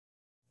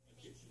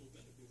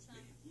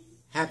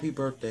Happy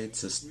birthday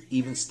to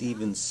Even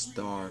Stevens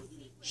star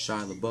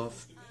Shia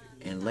LaBeouf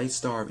and late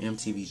star of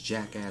MTV's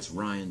Jackass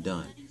Ryan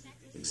Dunn.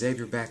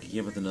 Xavier back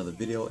again with another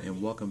video,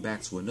 and welcome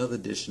back to another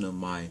edition of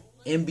my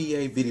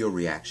NBA video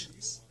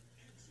reactions.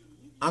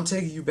 I'm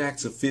taking you back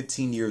to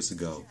 15 years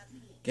ago,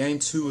 Game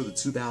 2 of the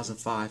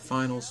 2005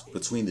 Finals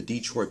between the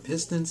Detroit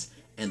Pistons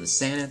and the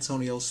San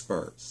Antonio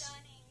Spurs.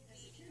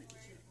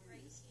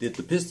 Did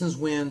the Pistons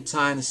win,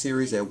 tying the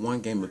series at 1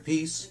 game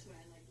apiece,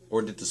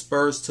 or did the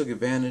Spurs take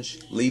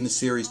advantage, leading the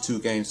series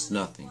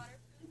 2-0?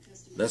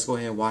 Let's go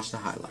ahead and watch the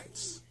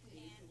highlights.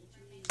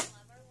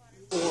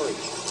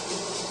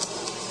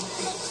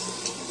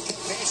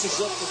 Passes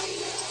up to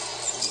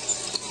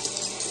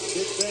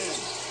Big Ben,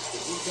 the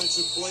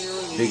defensive player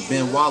in the Big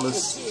Ben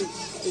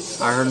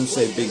Wallace. I heard him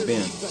say Big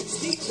Ben.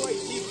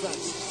 Detroit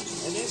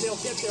defense, and then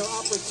they'll get their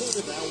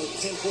opportunity now with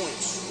 10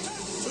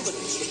 points. 2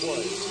 minutes to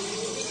play.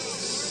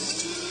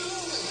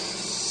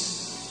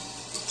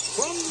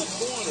 From the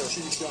corner,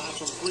 shot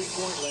from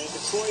three-point land.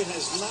 Detroit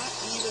has not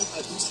even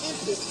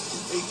attempted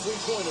a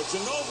three-pointer.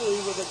 Ginobili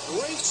with a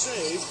great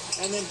save,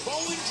 and then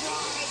Bowen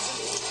drives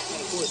and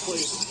of course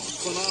plays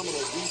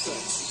phenomenal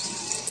defense.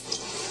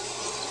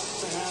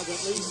 To have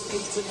at least 8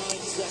 to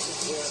 9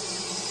 seconds there,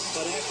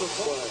 but after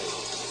play,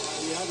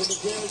 you have an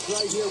advantage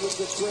right here with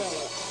the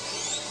trailer.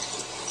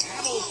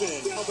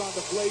 Hamilton held on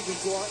the play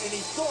before, and he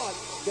thought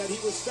that he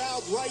was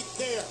fouled right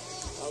there.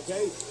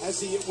 Okay,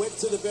 as he went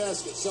to the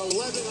basket. So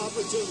 11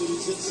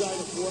 opportunities inside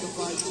of 4 to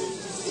 5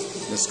 teams.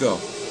 Let's go.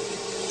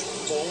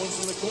 Bowen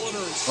from the corner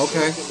and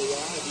okay. In the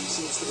eye. He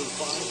seems to be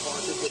fine.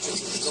 Parker gets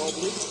it to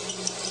Ginobili.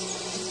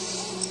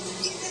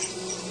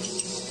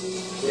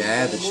 Yeah,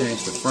 I had to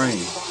change the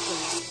frame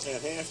at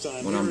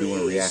halftime when I'm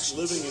doing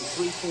reactions. Living in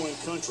three-point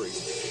country.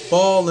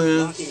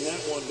 Ballin'. Knocking that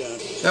one down.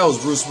 That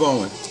was Bruce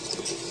Bowen.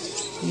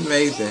 He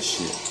made that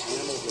shit.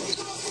 Hamilton.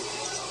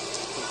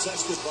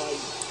 Contested by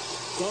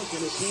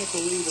Duncan, who can't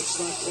believe it's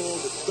not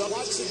called.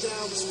 Watch the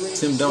down screen.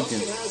 Tim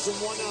Duncan has him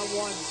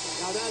one-on-one.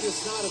 Now that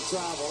is not a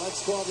travel.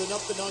 That's called an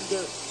up and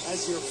under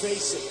as you're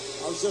facing.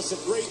 That was just a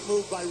great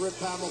move by Rip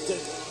Hamilton,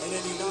 and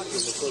then he knocked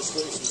it. The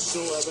frustration is so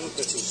evident.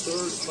 That's his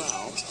third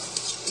foul.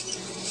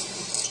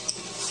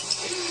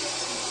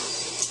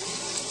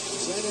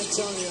 San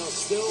Antonio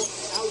still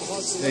out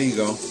hustling. There you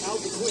go.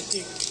 Out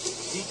quicking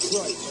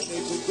Detroit, and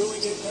they've been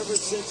doing it ever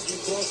since we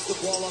tossed the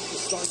ball up to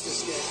start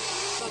this game.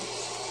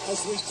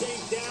 As we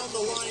came down the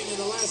line in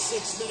the last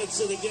 6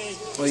 minutes of the game.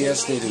 Oh,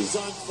 yes, they do. He's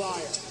on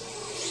fire.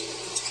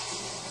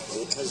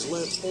 It has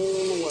led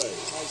all the way.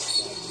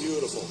 Nice.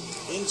 Beautiful.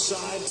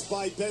 Inside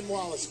by Ben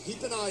Wallace.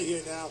 Keep an eye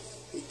here now.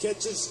 He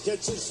catches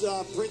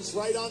Prince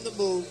right on the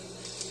move.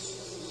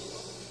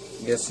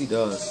 Yes, he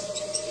does.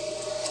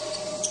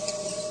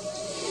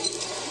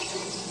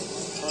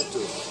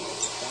 Hunter.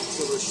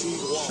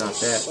 Shot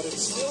that. But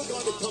it's still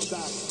going to come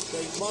back.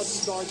 They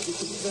must start to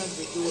defend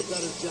and do a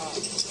better job.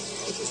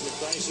 This is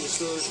McDicey's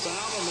third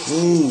foul.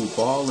 Ooh,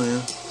 ball in.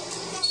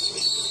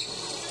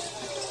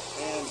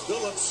 And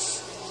Phillips.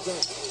 They're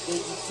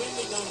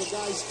defending on the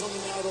guys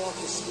coming out off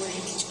the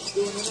screen,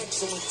 doing an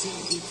excellent team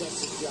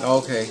defensive job.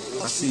 Okay,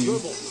 I see you.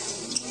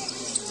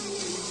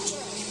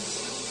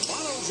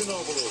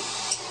 Ginobili.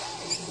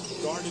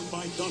 Guarded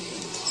by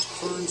Duncan.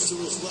 Turns to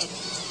his left.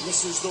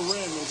 Misses the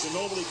rim, and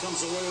Ginobili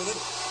comes away with it,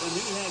 and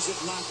he has it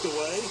knocked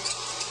away.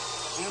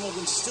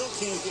 Hamilton still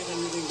can't get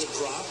anything to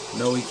drop.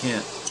 No, he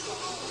can't.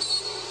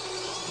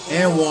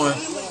 And one.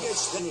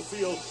 Gets in the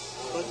field,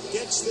 but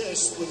gets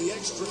this with the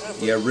extra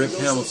effort. Yeah, Rip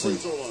Hamilton.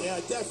 Yeah,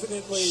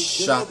 definitely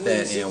shot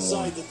that and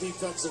one. The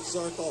defensive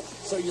circle.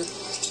 So you're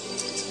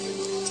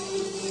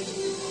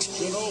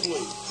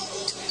Ginobili.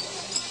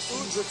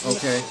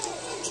 Okay.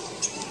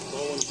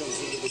 Bowen comes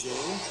into the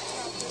game.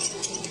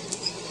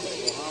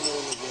 Muhammad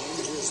in the game.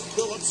 Here's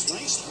Phillips.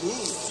 Nice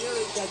move.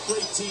 Jerry got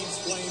great teams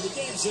playing. The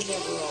games are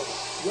never over.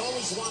 You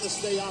always want to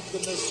stay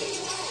optimistic.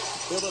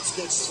 Phillips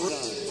gets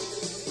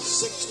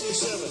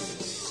 67.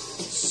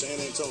 San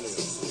Antonio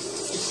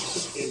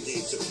in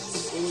game 2.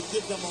 It would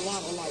give them a lot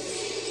of life.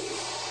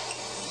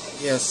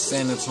 Yes,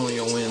 San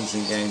Antonio wins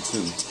in game 2.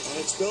 And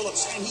it's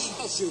Phillips. And he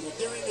shooter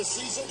during the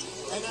season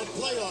and at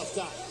playoff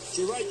time.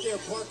 See right there,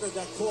 Parker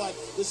got caught.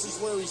 This is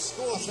where he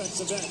scored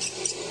offensive end.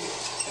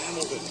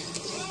 Hamilton.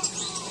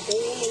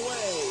 All the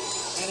way,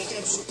 and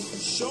it's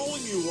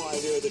showing you why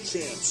they're the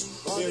champs.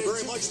 They're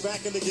very much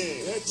back in the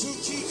game. Their 2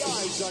 key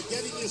guys are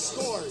getting you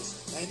scores,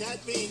 and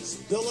that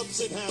means Phillips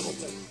and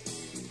Hamilton.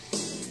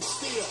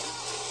 Steal.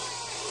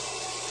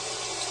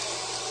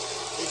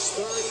 It's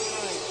 39.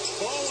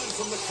 Bowen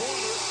from the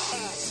corner.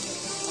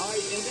 Pass. All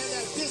right, and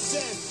then at this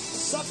end,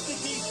 suck the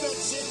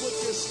defense in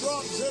with your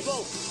strong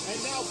dribble,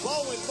 and now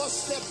Bowen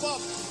must step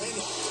up. And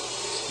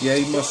yeah,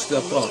 he must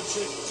step up.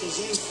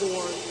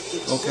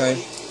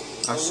 Okay.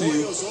 I see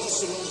you.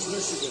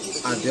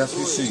 I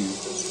definitely see you.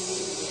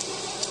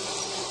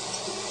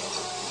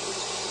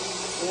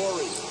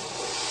 Corey.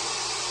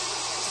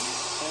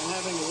 And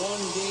having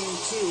won game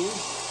 2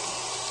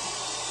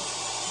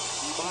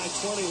 by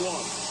 21.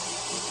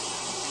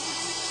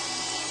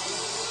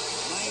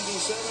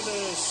 97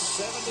 to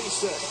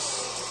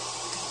 76.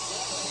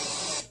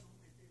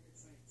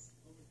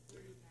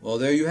 Well,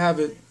 there you have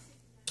it.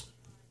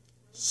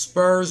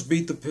 Spurs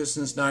beat the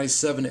Pistons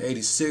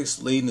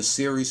 97-86, leading the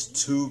series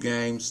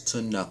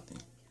 2-0.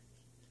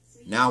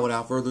 Now,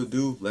 without further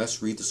ado,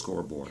 let's read the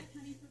scoreboard.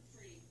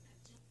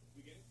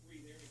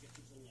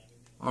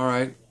 All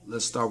right,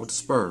 let's start with the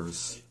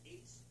Spurs.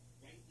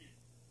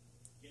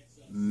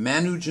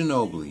 Manu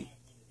Ginobili,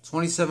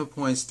 27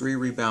 points, 3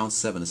 rebounds,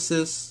 7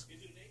 assists.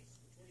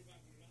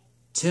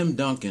 Tim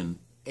Duncan,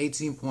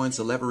 18 points,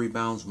 11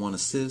 rebounds, 1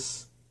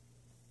 assist.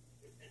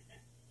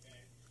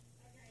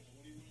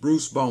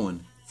 Bruce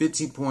Bowen,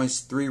 15 points,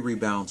 3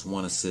 rebounds,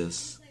 1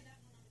 assist.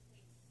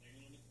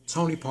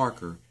 Tony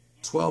Parker,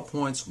 12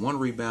 points, 1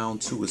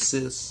 rebound, 2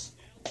 assists.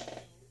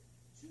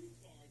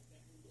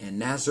 And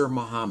Nazar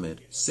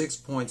Muhammad, 6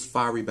 points,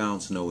 5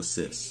 rebounds, no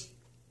assists.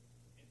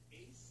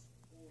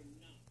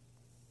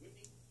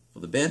 For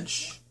the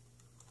bench,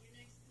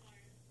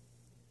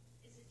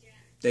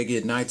 they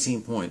get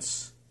 19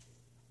 points.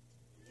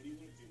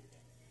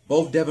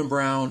 Both Devin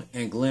Brown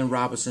and Glenn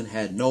Robinson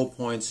had no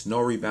points, no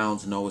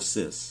rebounds, no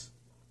assists.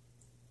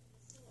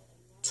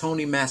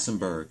 Tony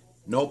Massenberg,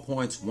 no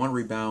points, 1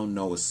 rebound,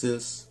 no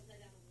assists.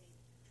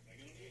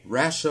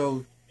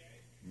 Rasho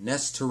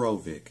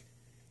Nestorovic,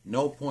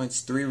 no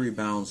points, 3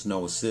 rebounds,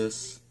 no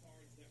assists.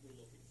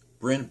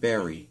 Brent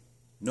Berry,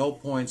 no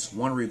points,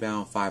 1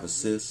 rebound, 5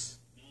 assists.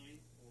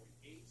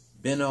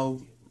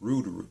 Beno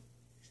Udrid,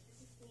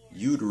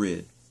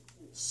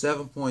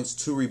 7 points,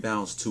 2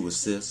 rebounds, 2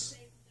 assists.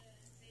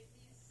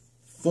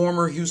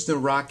 Former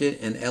Houston Rocket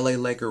and LA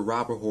Laker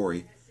Robert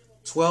Horry,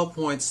 12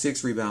 points,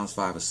 6 rebounds,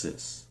 5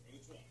 assists.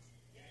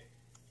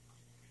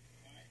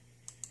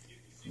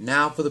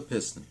 Now for the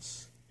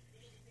Pistons.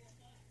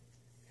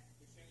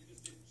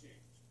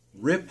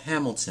 Rip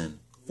Hamilton,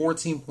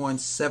 14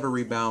 points, 7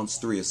 rebounds,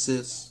 3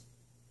 assists.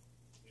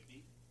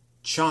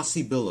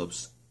 Chauncey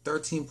Billups,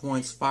 13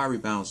 points, 5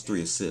 rebounds,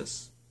 3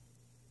 assists.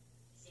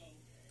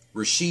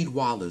 Rasheed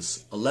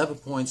Wallace, 11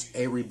 points,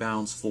 8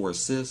 rebounds, 4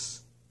 assists.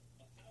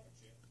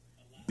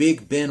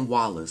 Big Ben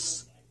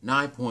Wallace,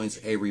 9 points,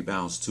 8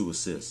 rebounds, 2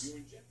 assists.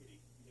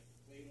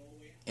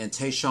 And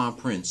Tayshaun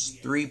Prince,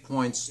 3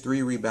 points,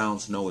 3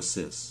 rebounds, no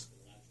assists.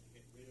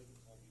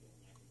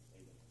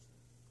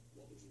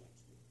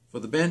 For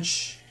the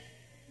bench,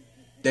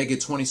 they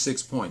get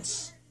 26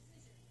 points.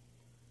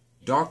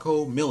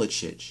 Darko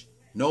Milicic,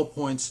 no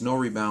points, no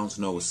rebounds,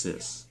 no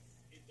assists.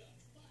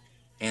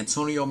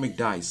 Antonio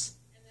McDyess,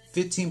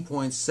 15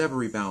 points, 7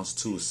 rebounds,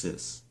 2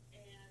 assists.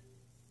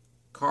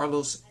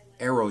 Carlos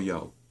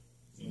Arroyo,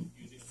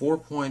 4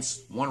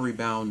 points, 1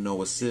 rebound,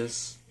 no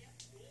assists.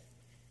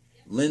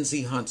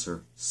 Lindsey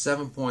Hunter,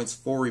 7 points,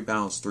 4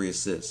 rebounds, 3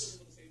 assists.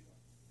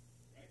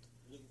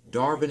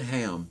 Darvin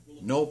Ham,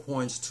 no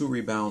points, 2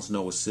 rebounds,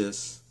 no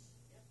assists.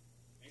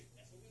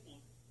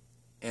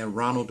 And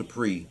Ronald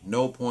Dupree,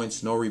 no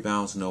points, no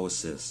rebounds, no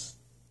assists.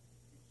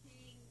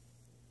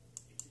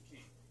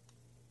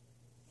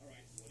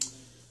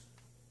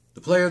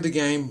 The player of the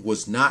game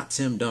was not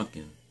Tim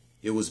Duncan.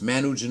 It was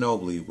Manu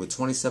Ginobili with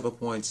 27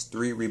 points,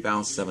 3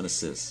 rebounds, 7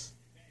 assists.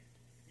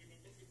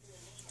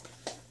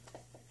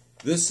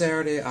 This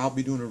Saturday, I'll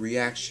be doing a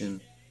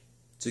reaction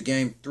to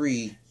Game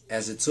 3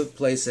 as it took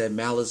place at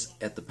Malice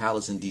at the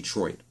Palace in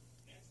Detroit.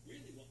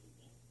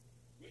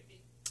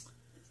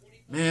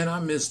 Man, I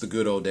miss the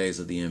good old days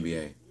of the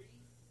NBA.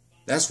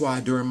 That's why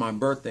during my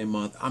birthday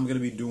month, I'm going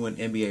to be doing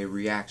NBA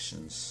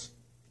reactions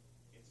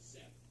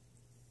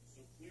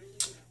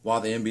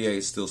while the NBA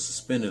is still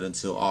suspended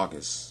until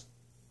August.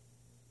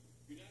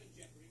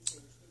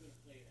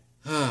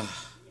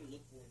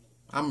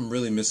 I'm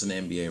really missing the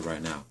NBA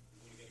right now.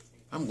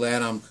 I'm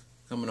glad I'm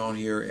coming on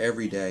here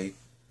every day,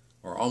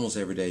 or almost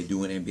every day,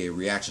 doing NBA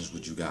reactions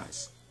with you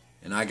guys.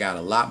 And I got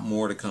a lot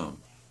more to come.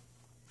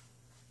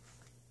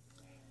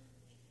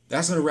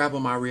 That's going to wrap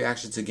up my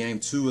reaction to Game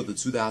 2 of the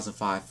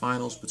 2005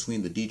 Finals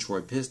between the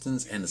Detroit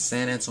Pistons and the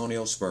San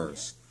Antonio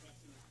Spurs.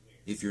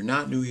 If you're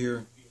not new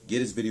here,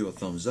 give this video a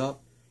thumbs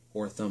up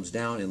or a thumbs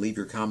down and leave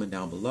your comment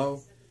down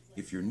below.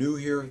 If you're new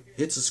here,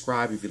 hit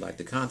subscribe if you like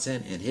the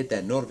content and hit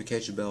that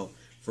notification bell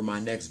for my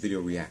next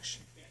video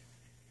reaction.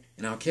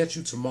 And I'll catch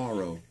you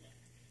tomorrow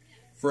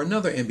for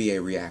another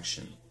NBA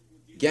reaction.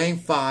 Game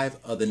 5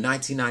 of the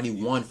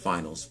 1991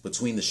 Finals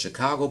between the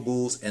Chicago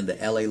Bulls and the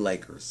LA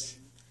Lakers.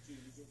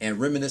 And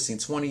reminiscing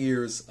 20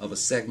 years of a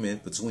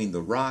segment between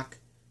The Rock,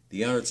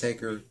 The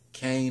Undertaker,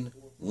 Kane,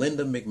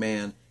 Linda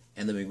McMahon,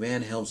 and the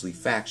McMahon-Helmsley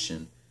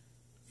faction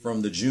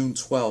from the June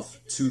 12th,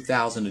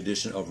 2000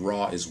 edition of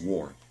Raw is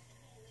War.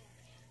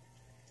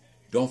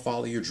 Don't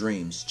follow your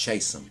dreams,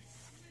 chase them.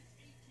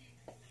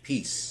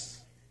 Peace.